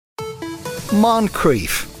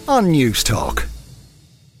Moncrief on News Talk.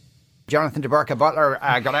 Jonathan deBurca, Butler,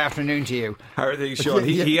 good afternoon to you. How are things, Sean?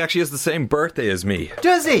 He actually has the same birthday as me.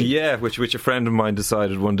 Does he? Yeah, which a friend of mine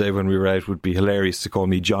decided one day when we were out would be hilarious to call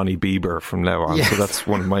me Johnny Bieber from now on. Yes. So that's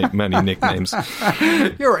one of my many nicknames.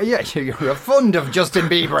 You're a fond of Justin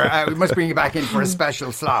Bieber. We must bring you back in for a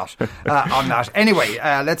special slot on that. Anyway,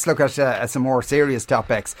 let's look at some more serious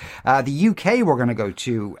topics. The UK we're going to go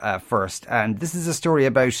to first, and this is a story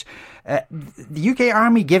about the UK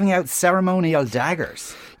Army giving out ceremonial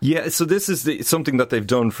daggers. Yeah, so this is something that they've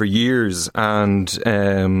done for years, and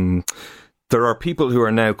there are people who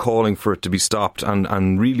are now calling for it to be stopped,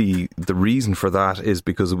 and really the reason for that is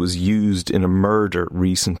because it was used in a murder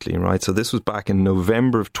recently, right? So this was back in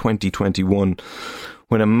November of 2021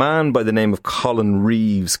 when a man by the name of Colin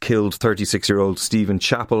Reeves killed 36-year-old Stephen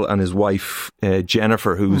Chappell and his wife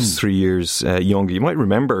Jennifer, who was 3 years younger. You might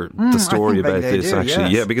remember the story about this, actually.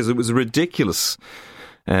 Yes. Yeah, because it was ridiculous.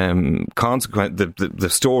 Consequent, the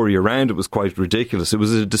story around it was quite ridiculous. It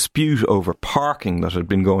was a dispute over parking that had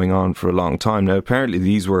been going on for a long time. Now, apparently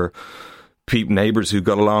these were neighbours who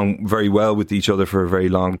got along very well with each other for a very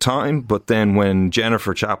long time, but then when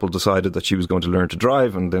Jennifer Chappell decided that she was going to learn to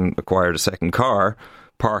drive and then acquired a second car,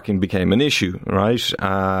 parking became an issue, right?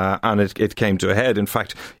 And it came to a head. In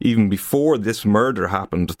fact, even before this murder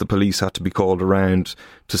happened, the police had to be called around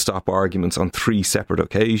to stop arguments on 3 separate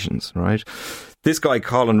occasions, right? This guy,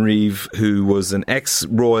 Colin Reeve, who was an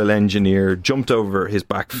ex-Royal Engineer, jumped over his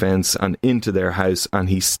back fence and into their house, and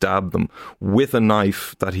he stabbed them with a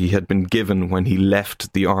knife that he had been given when he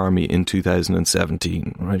left the army in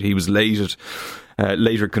 2017, right? He was later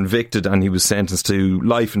convicted, and he was sentenced to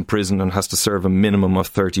life in prison and has to serve a minimum of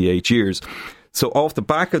 38 years. So off the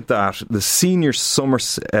back of that, the senior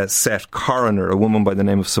Somerset coroner, a woman by the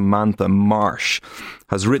name of Samantha Marsh,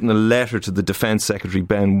 has written a letter to the Defence Secretary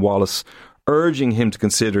Ben Wallace urging him to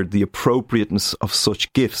consider the appropriateness of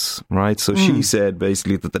such gifts, right? So she said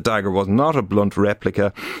basically that the dagger was not a blunt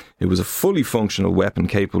replica. It was a fully functional weapon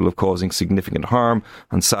capable of causing significant harm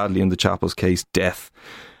and, sadly, in the Chappell's case, death.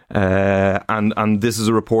 And this is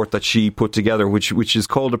a report that she put together, which is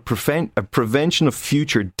called a prevention of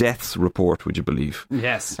future deaths report. Would you believe?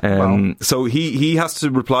 Yes. So he has to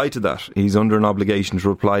reply to that. He's under an obligation to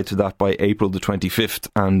reply to that by April the 25th.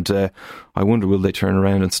 And I wonder, will they turn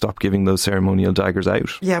around and stop giving those ceremonial daggers out?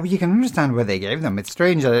 Yeah, but you can understand why they gave them. It's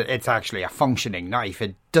strange that it's actually a functioning knife.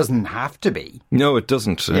 It doesn't have to be. No, it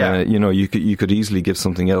doesn't. Yeah. You could easily give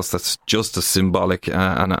something else that's just as symbolic,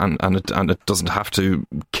 and it doesn't have to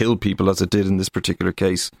kill people as it did in this particular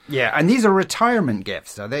case. Yeah, and these are retirement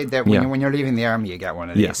gifts. So when you're leaving the army, you get one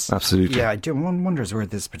of these. Yes, absolutely. Yeah, one wonders where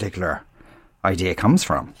this particular idea comes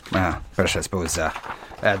from. But I suppose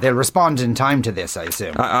they'll respond in time to this, I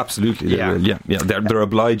assume. Absolutely, they will. Yeah. They're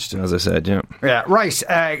obliged, as I said. Yeah.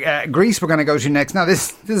 Right. Greece we're going to go to next. Now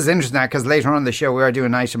this is interesting because later on in the show we are doing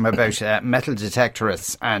an item about metal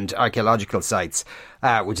detectorists and archaeological sites,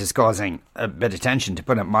 which is causing a bit of tension, to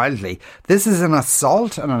put it mildly. This is an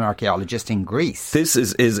assault on an archaeologist in Greece. This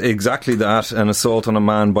is exactly that, an assault on a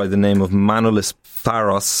man by the name of Manolis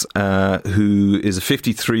Pharos, who is a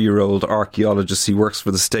 53-year-old archaeologist. He works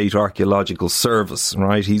for the State Archaeological Service,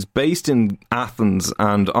 right? He's based in Athens,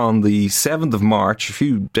 and on the 7th of March, a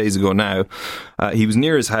few days ago now, he was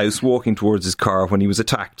near his house walking towards his car when he was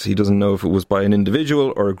attacked. He doesn't know if it was by an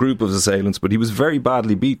individual or a group of assailants, but he was very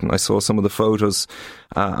badly beaten. I saw some of the photos,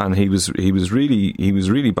 and he was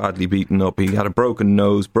really badly beaten up. He had a broken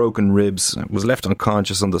nose, broken ribs, was left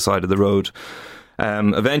unconscious on the side of the road.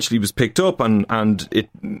 Eventually was picked up and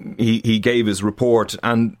he gave his report,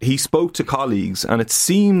 and he spoke to colleagues, and it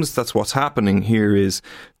seems that's what's happening here is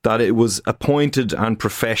that it was a pointed and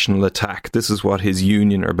professional attack. This is what his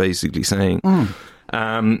union are basically saying.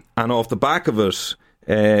 And off the back of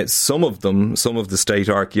it, some of the state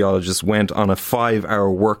archaeologists went on a 5-hour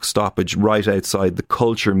work stoppage right outside the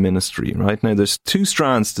culture ministry. Right now, there's 2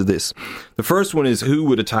 strands to this. The first one is who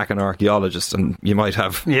would attack an archaeologist, and you might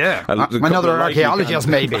have another archaeologist,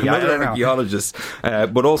 maybe another archaeologist,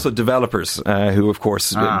 but also developers who, of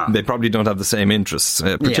course, they probably don't have the same interests,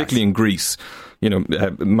 particularly in Greece.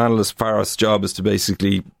 Manolis Pharos' job is to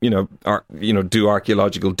basically, do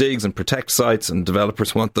archaeological digs and protect sites, and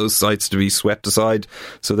developers want those sites to be swept aside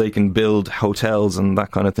so they can build hotels and that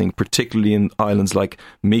kind of thing, particularly in islands like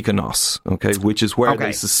Mykonos, which is where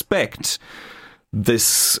they suspect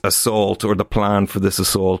this assault, or the plan for this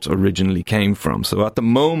assault, originally came from. So at the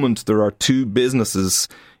moment, there are 2 businesses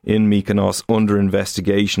in Mykonos under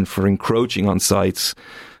investigation for encroaching on sites.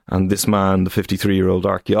 And this man, the 53-year-old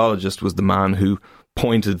archaeologist, was the man who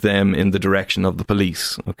pointed them in the direction of the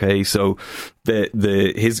police. Okay, so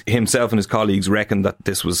himself and his colleagues reckoned that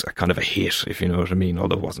this was a kind of a hit, if you know what I mean,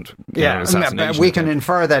 although it wasn't. But we can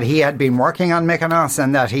infer that he had been working on Mykonos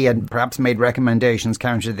and that he had perhaps made recommendations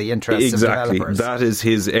counter to the interests of developers. That is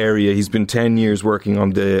his area. He's been 10 years working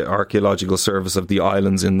on the archaeological service of the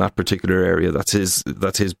islands in that particular area. That's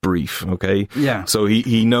his brief. Okay, yeah. So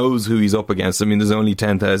he knows who he's up against. I mean, there's only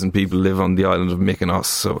 10,000 people live on the island of Mykonos,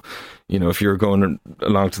 so. You know, if you're going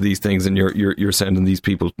along to these things and you're sending these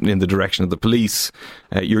people in the direction of the police,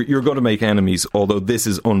 you're going to make enemies. Although this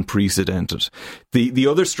is unprecedented. The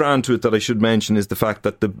other strand to it that I should mention is the fact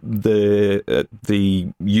that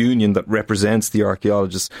the union that represents the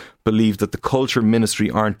archaeologists believe that the culture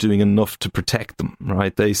ministry aren't doing enough to protect them.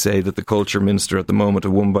 Right? They say that the culture minister at the moment,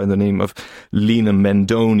 a woman by the name of Lina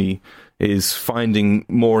Mendoni, is finding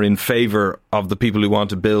more in favour of the people who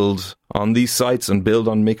want to build on these sites and build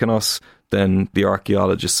on Mykonos than the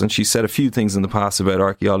archaeologists. And she said a few things in the past about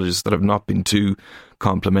archaeologists that have not been too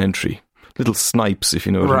complimentary. Little snipes, if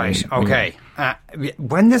you know what I mean. Right, okay.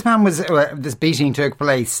 When this man was, this beating took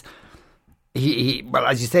place, he well,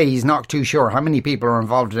 as you say, he's not too sure how many people are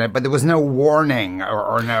involved in it, but there was no warning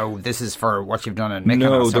or no, this is for what you've done in Mykonos.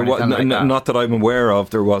 No, there was not that I'm aware of.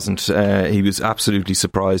 There wasn't. He was absolutely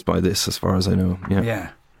surprised by this, as far as I know. Yeah.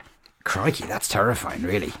 Crikey, that's terrifying,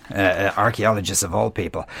 really. Archaeologists of all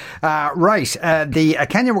people. Right, the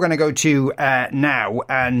Kenya we're going to go to now,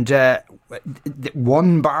 and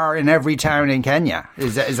one bar in every town in Kenya.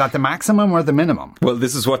 Is that the maximum or the minimum? Well,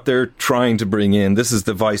 this is what they're trying to bring in. This is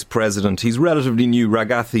the vice president. He's relatively new.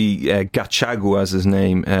 Ragathi Gachagua is his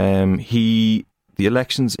name. The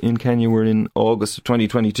elections in Kenya were in August of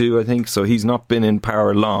 2022, I think, so he's not been in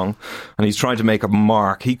power long, and he's trying to make a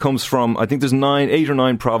mark. He comes from, I think there's 8 or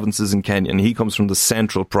 9 provinces in Kenya, and he comes from the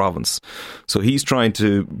central province. So he's trying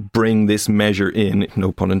to bring this measure in,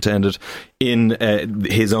 no pun intended, in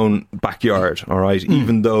his own backyard, all right,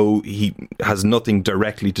 even though he has nothing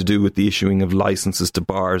directly to do with the issuing of licenses to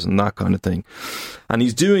bars and that kind of thing. And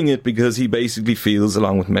he's doing it because he basically feels,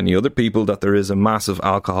 along with many other people, that there is a massive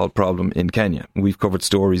alcohol problem in Kenya. We've covered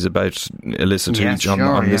stories about illicit hooch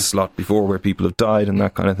on this slot before, where people have died and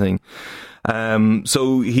that kind of thing.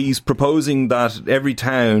 So he's proposing that every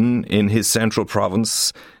town in his central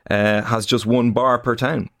province has just one bar per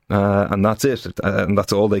town. And that's it, and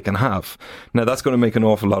that's all they can have. Now, that's going to make an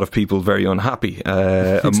awful lot of people very unhappy.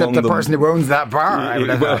 Except the person who owns that bar.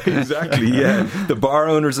 Well, exactly, yeah. The Bar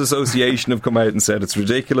Owners Association have come out and said it's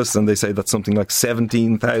ridiculous, and they say that something like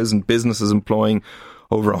 17,000 businesses employing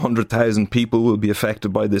over 100,000 people will be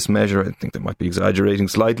affected by this measure. I think they might be exaggerating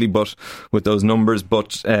slightly, but with those numbers.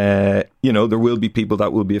 But, there will be people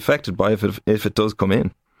that will be affected by it if it does come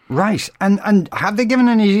in. Right, and have they given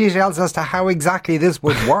any details as to how exactly this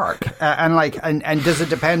would work? and does it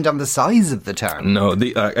depend on the size of the town? No,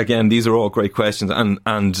 again, these are all great questions, and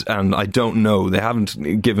I don't know. They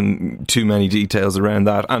haven't given too many details around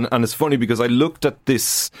that. And it's funny because I looked at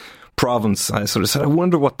this province, I sort of said, I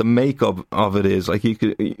wonder what the makeup of it is. Like,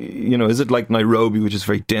 is it like Nairobi, which is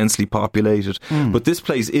very densely populated? But this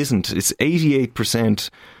place isn't. It's 88%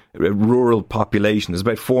 rural population. There's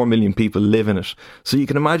about 4 million people live in it. So you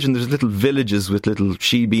can imagine there's little villages with little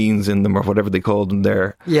she-beans in them, or whatever they call them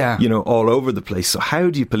there, all over the place. So how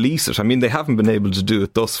do you police it? I mean, they haven't been able to do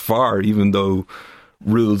it thus far, even though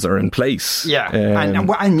rules are in place. Yeah, and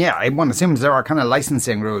one assumes there are kind of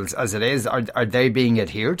licensing rules as it is. Are they being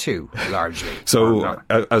adhered to largely? So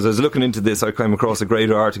as I was looking into this, I came across a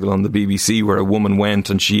great article on the BBC where a woman went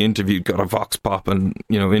and she got a vox pop and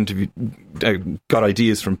got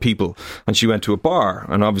ideas from people, and she went to a bar,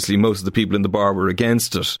 and obviously most of the people in the bar were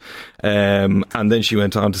against it, and then she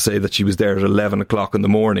went on to say that she was there at 11 o'clock in the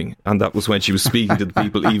morning, and that was when she was speaking to the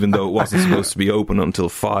people, even though it wasn't supposed to be open until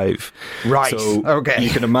 5. Right. So okay. You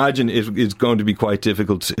can imagine it's going to be quite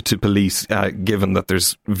difficult to police, given that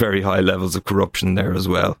there's very high levels of corruption there as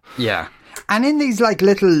well. Yeah. And in these like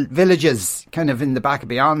little villages, kind of in the back of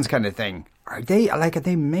beyonds kind of thing, are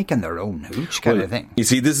they making their own hooch kind of thing? You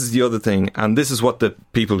see, this is the other thing, and this is what the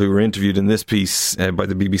people who were interviewed in this piece by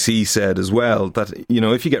the BBC said as well, that,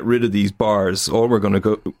 if you get rid of these bars, all we're going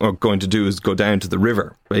to do is go down to the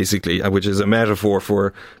river, basically, which is a metaphor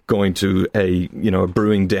for going to a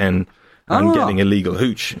brewing den and getting illegal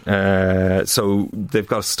hooch. So they've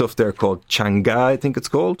got stuff there called changa, I think it's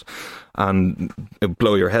called, and it'll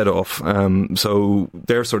blow your head off. So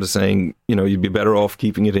they're sort of saying, you'd be better off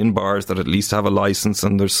keeping it in bars that at least have a license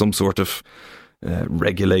and there's some sort of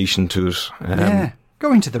regulation to it.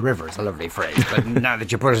 Going to the river is a lovely phrase, but now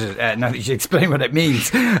that you put it, now that you explain what it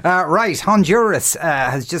means. Right, Honduras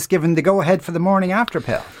has just given the go-ahead for the morning after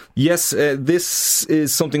pill. Yes, this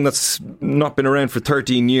is something that's not been around for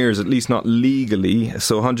 13 years, at least not legally.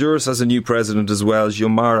 So Honduras has a new president as well.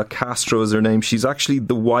 Xiomara Castro is her name. She's actually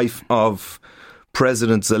the wife of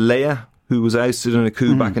President Zelaya, who was ousted in a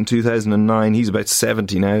coup back in 2009. He's about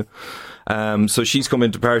 70 now. So she's come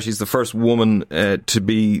into power. She's the first woman to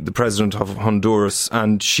be the president of Honduras,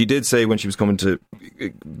 and she did say when she was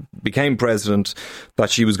became president that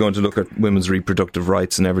she was going to look at women's reproductive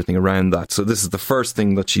rights and everything around that. So this is the first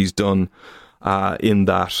thing that she's done in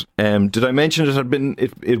that. Did I mention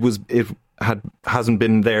it hasn't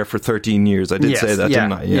been there for 13 years? I did say that,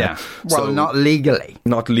 didn't I? Yeah. Well, so, not legally.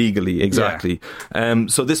 Not legally, exactly. Yeah.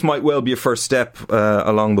 So this might well be a first step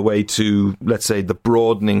along the way to, let's say, the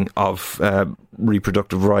broadening of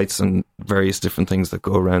reproductive rights and various different things that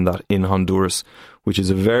go around that in Honduras, which is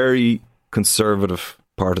a very conservative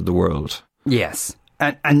part of the world. Yes.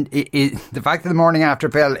 And the fact that the morning after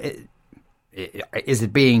pill, is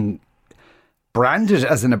it being branded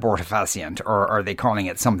as an abortifacient, or are they calling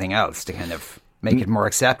it something else to kind of make it more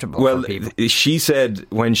acceptable for people? She said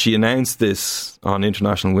when she announced this on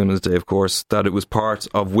International Women's Day, of course, that it was part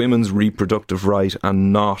of women's reproductive right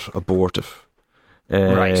and not abortive.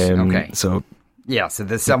 Right, okay. So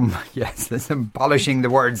there's some polishing the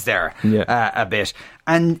words there a bit.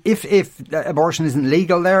 And if abortion isn't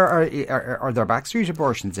legal there, are there backstreet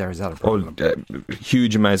abortions there? Is that a problem?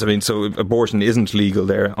 Huge amounts. I mean, so abortion isn't legal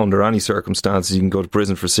there under any circumstances. You can go to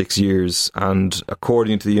prison for 6 years. And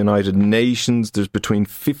according to the United Nations, there's between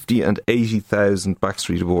 50 and 80,000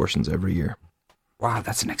 backstreet abortions every year. Wow,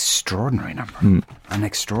 that's an extraordinary number. An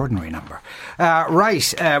extraordinary number.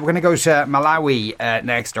 Right, we're going to go to Malawi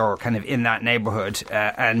next, or kind of in that neighbourhood.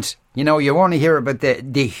 And, you know, you want to hear about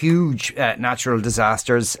the huge natural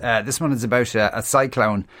disasters. This one is about a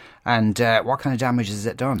cyclone. And what kind of damage has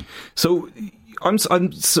it done? So,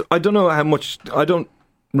 I don't know how much... I don't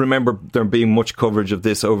remember there being much coverage of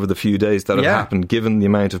this over the few days that have happened, given the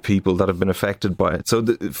amount of people that have been affected by it. So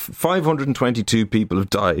 522 people have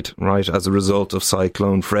died, right, as a result of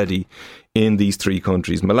Cyclone Freddy in these three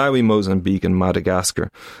countries, Malawi, Mozambique and Madagascar.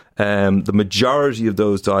 The majority of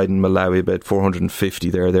those died in Malawi, about 450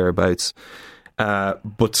 thereabouts.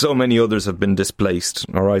 But so many others have been displaced.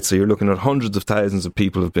 All right, so you're looking at hundreds of thousands of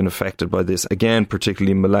people have been affected by this. Again,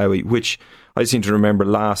 particularly in Malawi, which I seem to remember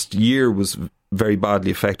last year was very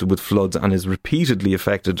badly affected with floods and is repeatedly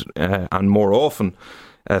affected and more often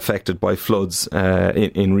affected by floods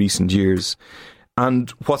in recent years. And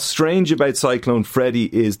what's strange about Cyclone Freddy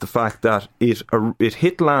is the fact that it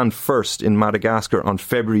hit land first in Madagascar on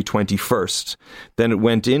February 21st. Then it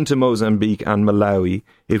went into Mozambique and Malawi.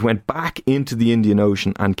 It went back into the Indian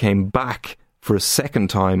Ocean and came back for a second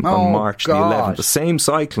time on March the 11th. The same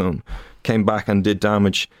cyclone came back and did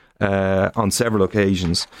damage on several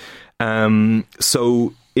occasions.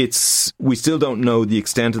 So we still don't know the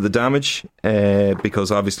extent of the damage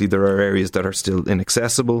because obviously there are areas that are still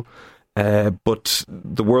inaccessible. But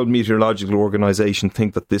the World Meteorological Organization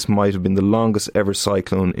think that this might have been the longest ever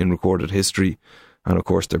cyclone in recorded history. And of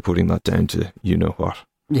course, they're putting that down to you know what.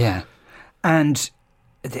 Yeah. And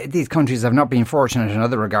these countries have not been fortunate in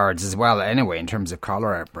other regards as well, anyway, in terms of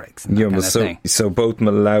cholera outbreaks and that kind of thing. So both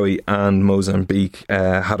Malawi and Mozambique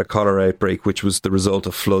had a cholera outbreak, which was the result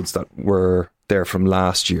of floods that were there from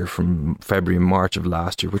last year, from February and March of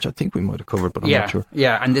last year, which I think we might have covered, but I'm not sure.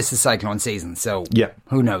 Yeah, and this is cyclone season, so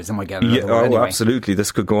who knows? I might get another one anyway. Absolutely.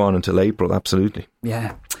 This could go on until April, absolutely.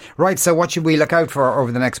 Yeah. Right, so what should we look out for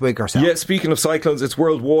over the next week or so? Yeah, speaking of cyclones, it's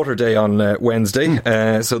World Water Day on Wednesday,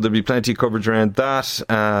 so there'll be plenty of coverage around that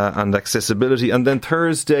and accessibility. And then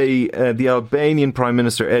Thursday, the Albanian Prime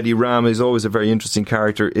Minister Edi Rama is always a very interesting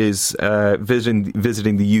character, is visiting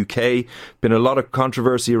the UK. Been a lot of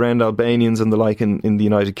controversy around Albanians and the like in the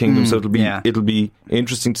United Kingdom, so it'll be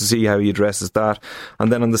interesting to see how he addresses that.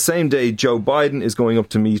 And then on the same day, Joe Biden is going up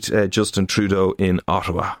to meet Justin Trudeau in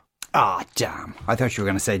Ottawa. Ah, damn. I thought you were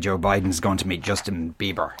going to say Joe Biden's going to meet Justin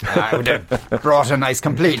Bieber. I would have brought a nice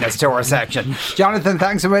completeness to our section. Jonathan,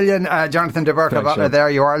 thanks a million. Jonathan deBurca, Butler there.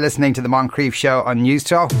 You are listening to The Moncrief Show on News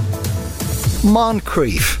Talk.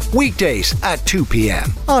 Moncrief, weekdays at 2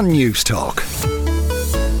 p.m. on News Talk.